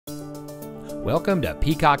Welcome to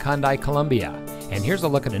Peacock Hyundai Columbia, and here's a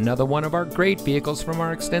look at another one of our great vehicles from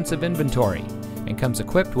our extensive inventory, and comes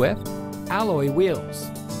equipped with alloy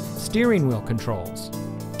wheels, steering wheel controls,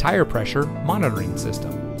 tire pressure monitoring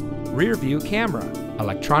system, rear view camera,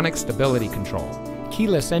 electronic stability control,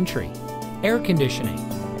 keyless entry, air conditioning,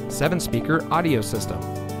 7-speaker audio system,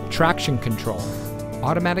 traction control,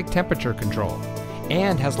 automatic temperature control,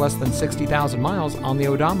 and has less than 60,000 miles on the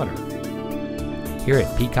odometer. Here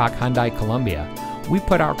at Peacock Hyundai Columbia, we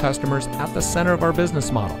put our customers at the center of our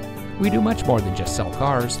business model. We do much more than just sell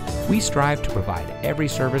cars. We strive to provide every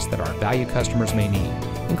service that our valued customers may need,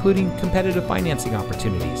 including competitive financing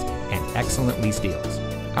opportunities and excellent lease deals.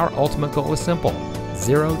 Our ultimate goal is simple: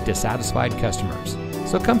 0 dissatisfied customers.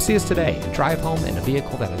 So come see us today and drive home in a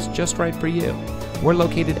vehicle that is just right for you. We're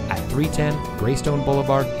located at 310 Greystone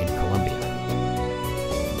Boulevard in Columbia.